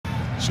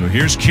So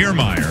here's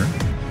Kiermaier.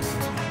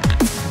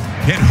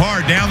 Hit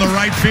hard down the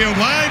right field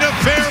line. A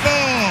fair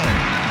ball.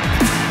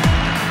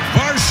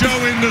 Varsho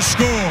in to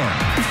score.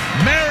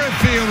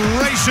 Merrifield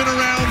racing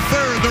around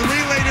third. The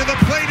relay to the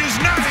plate is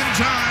not in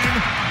time,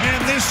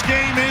 and this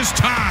game is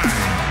tied.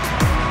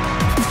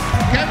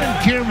 Kevin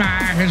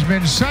Kiermaier has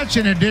been such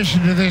an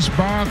addition to this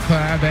ball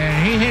club, and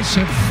he hits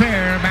it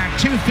fair, about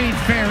 2 feet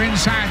fair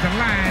inside the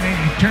line, and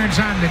he turns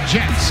on the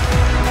Jets.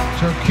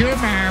 So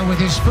Kiermaier, with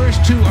his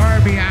first 2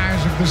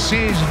 RBIs of the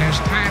season, has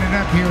tied it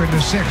up here in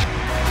the 6th.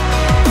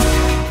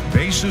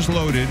 Bases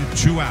loaded,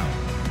 2 out.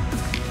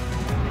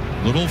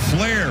 Little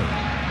flare,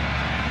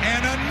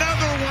 and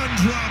another one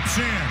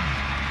drops in,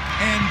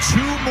 and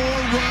 2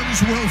 more runs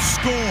will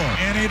score,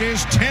 and it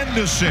is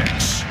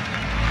 10-6.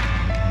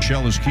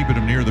 Shell is keeping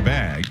him near the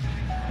bag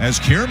as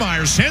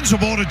Kiermaier sends a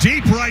ball to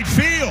deep right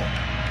field.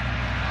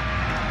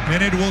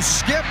 And it will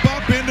skip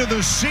up into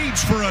the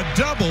seats for a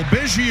double.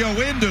 Biggio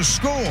in to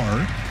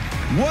score.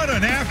 What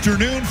an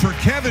afternoon for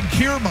Kevin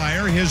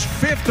Kiermaier, his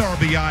 5th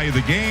RBI of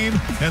the game,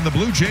 and the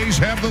Blue Jays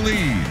have the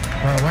lead.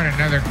 Well, what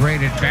another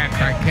great at-bat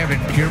by Kevin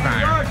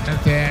Kiermaier.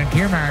 And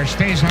Kiermaier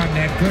stays on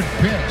that good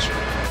pitch.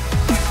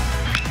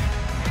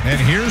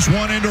 And here's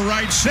one into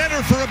right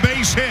center for a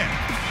base hit.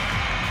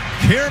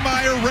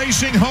 Kiermaier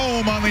racing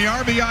home on the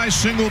RBI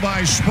single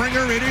by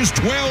Springer. It is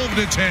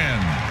 12-10.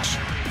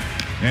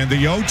 And the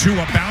 0-2,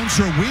 a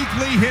bouncer,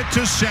 weakly hit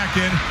to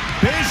second.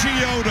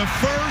 Biggio to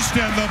first,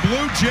 and the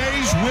Blue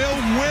Jays will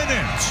win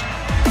it.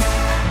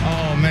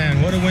 Oh,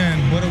 man, what a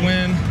win. What a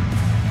win.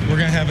 We're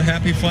going to have a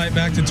happy flight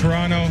back to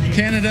Toronto.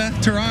 Canada,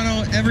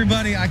 Toronto,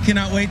 everybody, I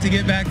cannot wait to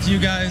get back to you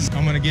guys.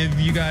 I'm going to give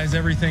you guys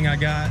everything I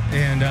got,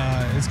 and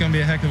it's going to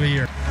be a heck of a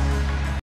year.